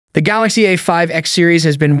The Galaxy A56 series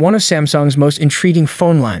has been one of Samsung's most intriguing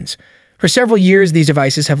phone lines. For several years, these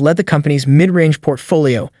devices have led the company's mid-range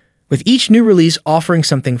portfolio, with each new release offering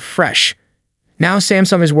something fresh. Now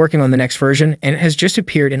Samsung is working on the next version, and it has just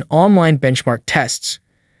appeared in online benchmark tests.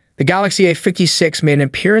 The Galaxy A56 made an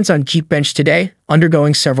appearance on Geekbench today,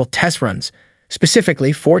 undergoing several test runs.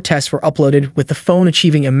 Specifically, 4 tests were uploaded, with the phone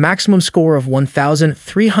achieving a maximum score of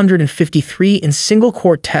 1,353 in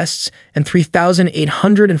single-core tests and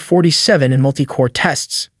 3,847 in multi-core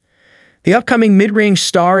tests. The upcoming mid-range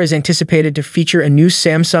star is anticipated to feature a new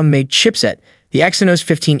Samsung-made chipset, the Exynos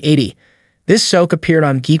 1580. This SoC appeared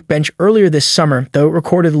on Geekbench earlier this summer, though it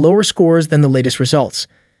recorded lower scores than the latest results.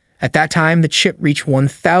 At that time, the chip reached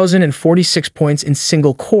 1,046 points in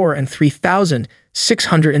single-core and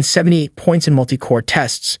 3,678 points in multi-core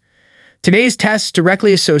tests. Today's tests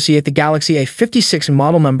directly associate the Galaxy A56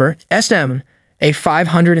 model number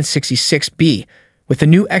A56B with the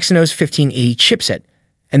new Exynos 1580 chipset,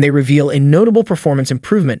 and they reveal a notable performance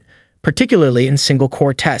improvement, particularly in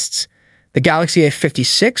single-core tests. The Galaxy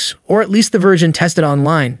A56, or at least the version tested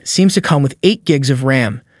online, seems to come with 8 gigs of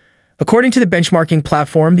RAM. According to the benchmarking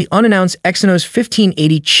platform, the unannounced Exynos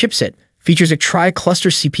 1580 chipset features a tri-cluster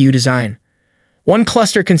CPU design. One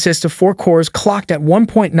cluster consists of 4 cores clocked at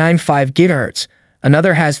 1.95 GHz,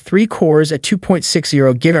 another has 3 cores at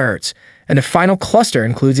 2.60 GHz, and the final cluster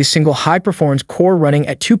includes a single high-performance core running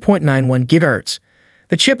at 2.91 GHz.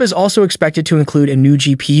 The chip is also expected to include a new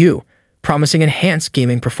GPU, promising enhanced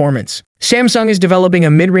gaming performance. Samsung is developing a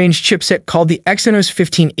mid-range chipset called the Exynos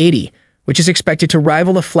 1580, which is expected to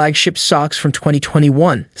rival the flagship SoCs from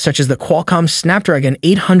 2021, such as the Qualcomm Snapdragon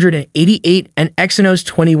 888 and Exynos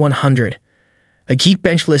 2100. A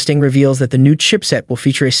Geekbench listing reveals that the new chipset will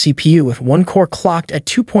feature a CPU with 1 core clocked at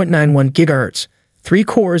 2.91 GHz, 3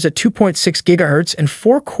 cores at 2.6 GHz, and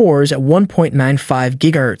 4 cores at 1.95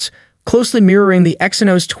 GHz, closely mirroring the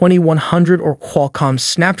Exynos 2100 or Qualcomm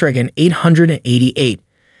Snapdragon 888.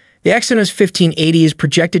 The Exynos 1580 is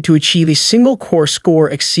projected to achieve a single-core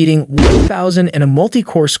score exceeding 1,000 and a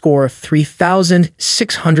multi-core score of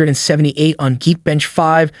 3,678 on Geekbench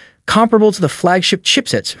 5, comparable to the flagship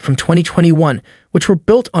chipsets from 2021, which were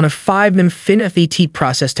built on a 5nm FinFET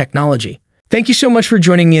process technology. Thank you so much for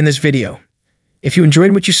joining me in this video. If you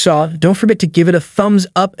enjoyed what you saw, don't forget to give it a thumbs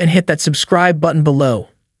up and hit that subscribe button below.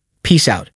 Peace out.